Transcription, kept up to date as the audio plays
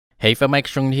Hey filmmaker,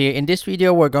 Chung here. In this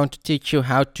video we're going to teach you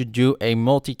how to do a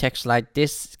multi-text slide.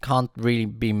 This can't really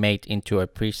be made into a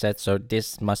preset, so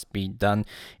this must be done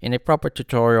in a proper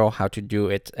tutorial how to do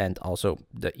it and also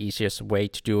the easiest way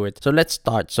to do it. So let's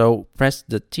start. So press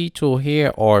the T tool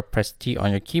here or press T on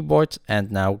your keyboard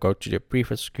and now go to the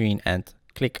preview screen and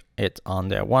click it on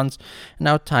there once.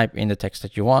 Now type in the text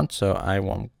that you want. So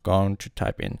I'm going to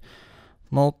type in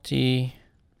multi-slide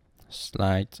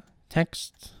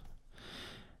text.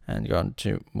 And going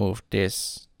to move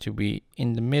this to be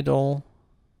in the middle.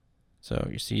 So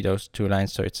you see those two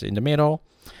lines, so it's in the middle.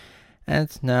 And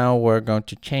now we're going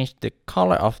to change the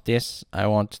color of this. I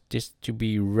want this to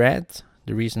be red.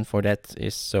 The reason for that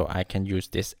is so I can use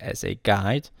this as a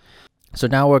guide. So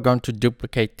now we're going to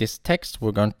duplicate this text.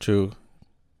 We're going to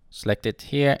select it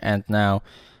here and now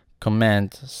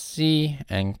Command C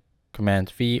and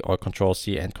Command V or Control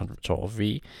C and Control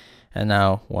V. And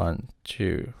now 1,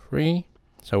 2, 3.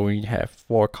 So we have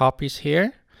 4 copies here.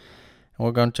 And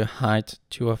we're going to hide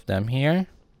 2 of them here.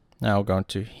 Now going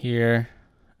to here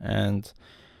and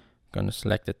going to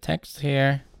select the text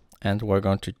here. And we're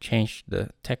going to change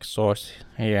the text source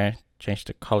here, change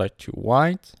the color to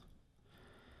white.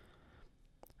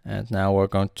 And now we're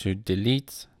going to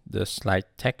delete the slide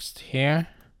text here.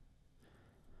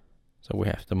 So we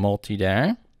have the multi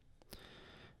there.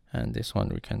 And this one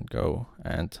we can go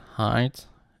and hide.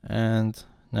 And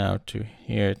now to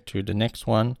here to the next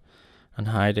one and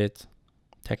hide it,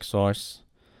 text source,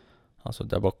 also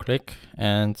double click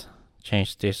and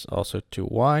change this also to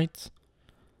white.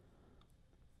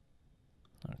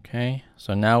 Okay,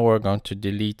 so now we're going to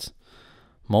delete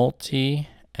multi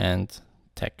and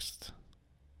text.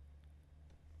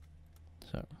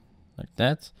 So like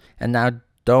that. And now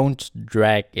don't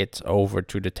drag it over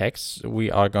to the text.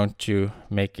 We are going to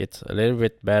make it a little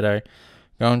bit better.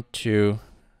 Going to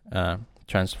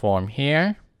transform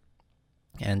here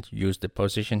and use the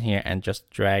position here and just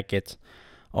drag it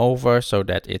over so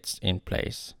that it's in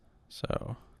place.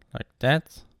 So like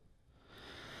that.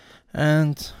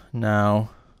 And now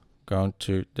going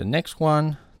to the next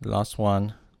one, the last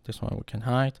one. This one we can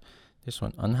hide, this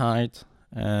one unhide,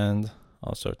 and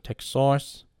also text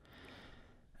source,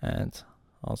 and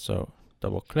also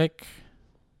double click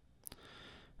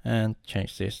and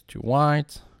change this to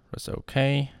white. Press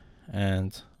OK.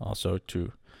 And also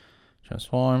to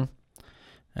transform,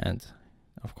 and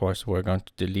of course we're going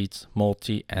to delete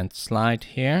multi and slide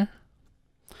here,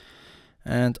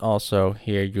 and also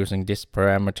here using this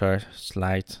parameter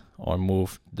slide or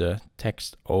move the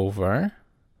text over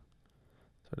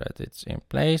so that it's in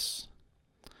place,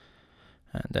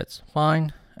 and that's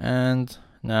fine. And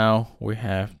now we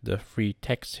have the free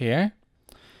text here,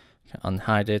 you can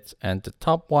unhide it, and the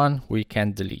top one we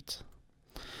can delete.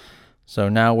 So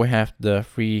now we have the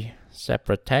 3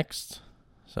 separate text,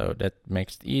 so that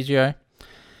makes it easier.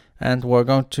 And we're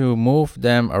going to move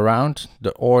them around.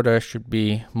 The order should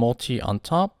be multi on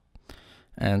top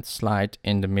and slide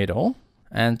in the middle.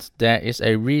 And there is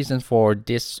a reason for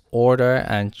this order,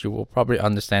 and you will probably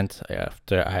understand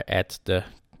after I add the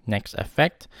next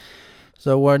effect.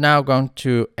 So we're now going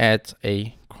to add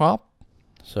a crop.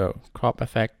 So crop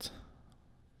effect.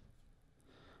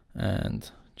 And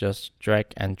just drag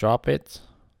and drop it.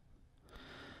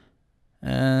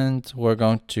 And we're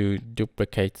going to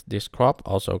duplicate this crop,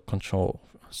 also Control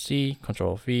C,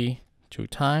 Control V 2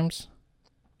 times.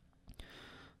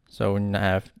 So we now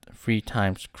have 3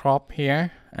 times crop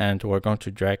here, and we're going to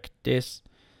drag this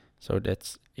so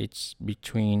that it's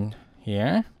between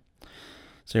here.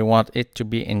 So you want it to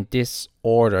be in this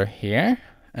order here.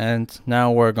 And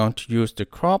now we're going to use the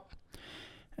crop,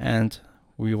 and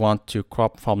we want to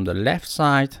crop from the left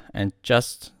side and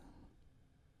just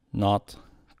not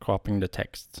cropping the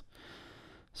text.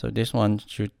 So this one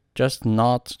should just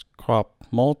not crop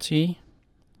multi,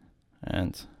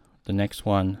 and the next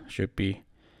one should be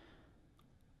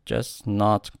just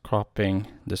not cropping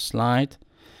the slide.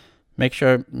 Make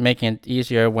sure making it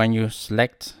easier when you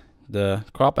select the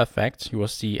crop effect, you will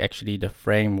see actually the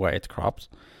frame where it crops.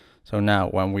 So now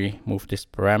when we move this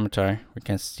parameter, we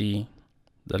can see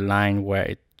the line where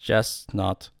it just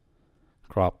not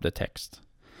crop the text.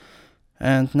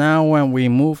 And now when we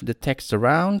move the text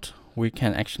around, we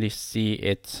can actually see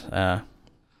it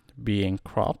being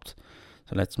cropped.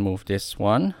 So let's move this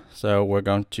one. So we're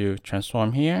going to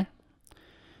transform here.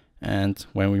 And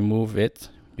when we move it,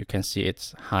 you can see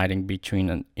it's hiding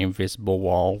between an invisible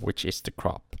wall, which is the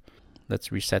crop.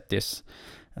 Let's reset this.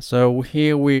 So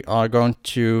here we are going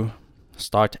to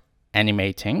start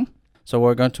animating. So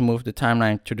we're going to move the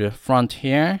timeline to the front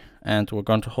here, and we're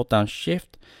going to hold down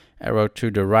Shift, arrow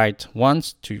to the right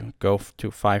once to go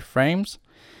to 5 frames.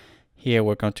 Here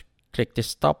we're going to click this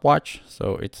stopwatch,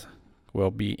 so it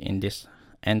will be in this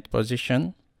end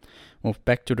position. Move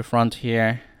back to the front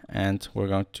here, and we're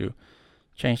going to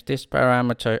change this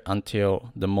parameter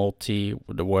until the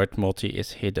word multi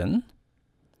is hidden.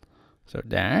 So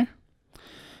there.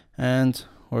 And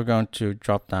we're going to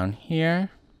drop down here.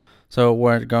 So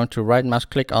we're going to right mouse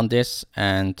click on this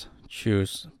and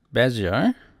choose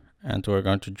Bezier, and we're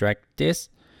going to drag this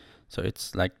so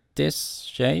it's like this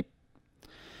shape.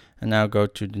 And now go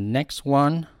to the next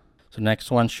one. So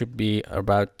next one should be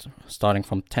about starting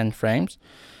from 10 frames.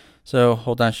 So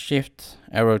hold down shift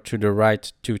arrow to the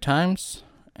right 2 times,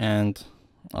 and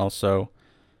also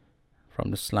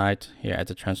from the slide here at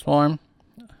the transform,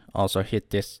 also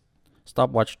hit this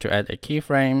stopwatch to add a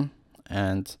keyframe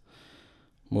and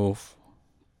move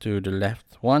to the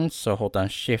left once. So hold down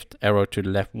shift arrow to the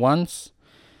left once,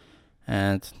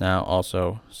 and now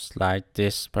also slide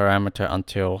this parameter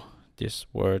until this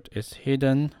word is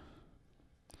hidden,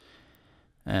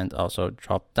 and also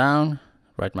drop down,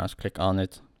 right mouse click on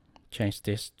it, change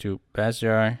this to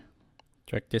Bezier,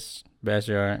 drag this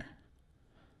Bezier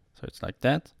so it's like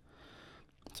that.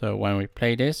 So when we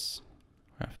play this,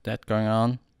 we have that going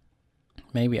on.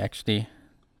 Maybe actually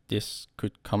this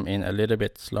could come in a little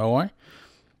bit slower.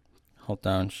 Hold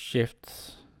down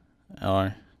shift,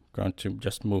 or going to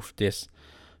just move this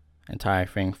entire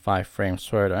thing 5 frames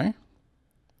further,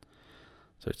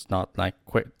 so it's not like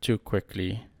too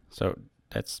quickly. So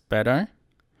that's better.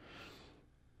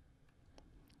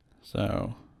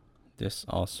 So this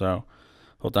also,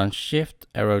 hold down shift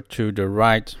arrow to the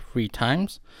right 3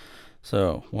 times.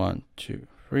 So 1, 2,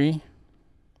 3,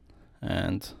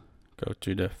 and go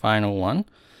to the final one.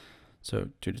 So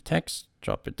to the text,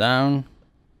 drop it down.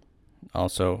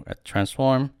 Also at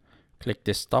transform, click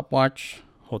this stopwatch,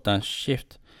 hold down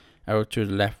shift arrow to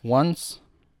the left once.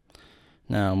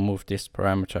 Now move this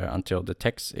parameter until the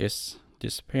text is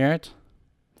disappeared.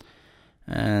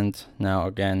 And now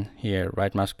again here,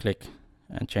 right mouse click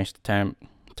and change the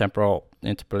temporal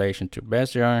interpolation to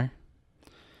Bezier.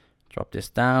 Drop this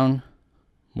down,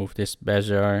 move this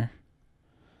Bezier.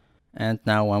 And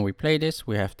now when we play this,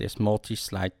 we have this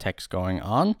multi-slide text going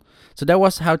on. So that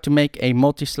was how to make a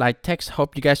multi-slide text.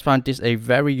 Hope you guys found this a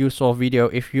very useful video.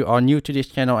 If you are new to this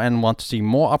channel and want to see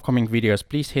more upcoming videos,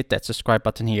 please hit that subscribe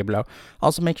button here below.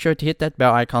 Also make sure to hit that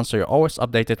bell icon so you're always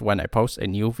updated when I post a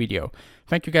new video.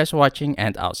 Thank you guys for watching,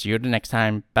 and I'll see you the next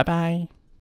time. Bye bye.